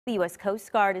The U.S.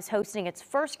 Coast Guard is hosting its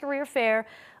first career fair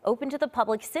open to the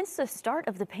public since the start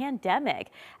of the pandemic.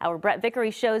 Our Brett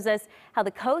Vickery shows us how the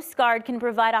Coast Guard can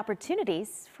provide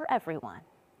opportunities for everyone.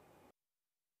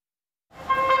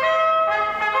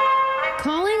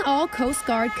 Calling all Coast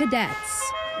Guard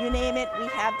cadets. You name it, we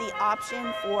have the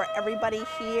option for everybody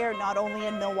here, not only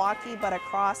in Milwaukee, but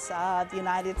across the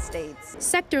United States.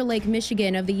 Sector Lake,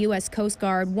 Michigan of the U.S. Coast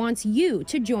Guard wants you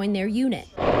to join their unit.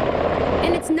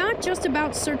 And it's not just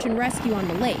about search and rescue on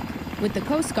the lake. With the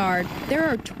Coast Guard, there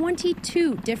are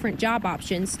 22 different job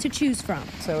options to choose from.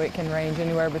 So it can range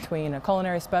anywhere between a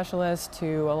culinary specialist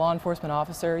to a law enforcement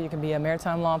officer. You can be a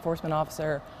maritime law enforcement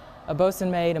officer, a bosun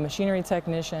mate, a machinery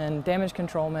technician, damage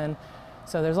controlman.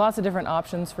 So there's lots of different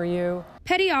options for you.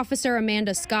 Petty Officer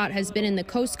Amanda Scott has been in the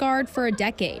Coast Guard for a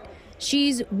decade.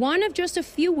 She's one of just a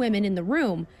few women in the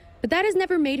room, but that has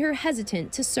never made her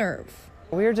hesitant to serve.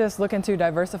 We're just looking to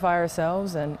diversify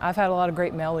ourselves, and I've had a lot of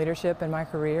great male leadership in my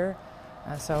career,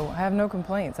 so I have no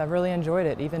complaints. I've really enjoyed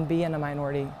it, even being a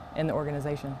minority in the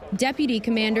organization. Deputy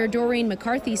Commander Doreen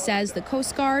McCarthy says the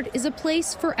Coast Guard is a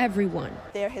place for everyone.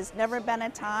 There has never been a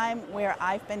time where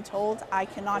I've been told I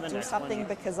cannot do something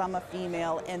because I'm a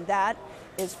female, and that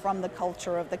is from the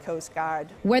culture of the Coast Guard.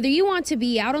 Whether you want to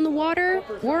be out on the water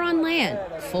or on land,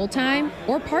 full-time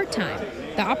or part-time,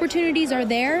 the opportunities are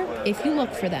there if you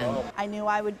look for them. I knew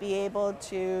I would be able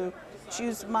to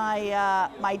choose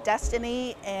my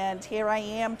destiny, and here I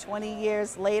am 20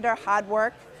 years later. Hard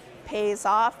work pays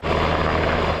off.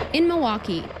 In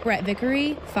Milwaukee, Brett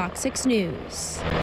Vickery, FOX6 News.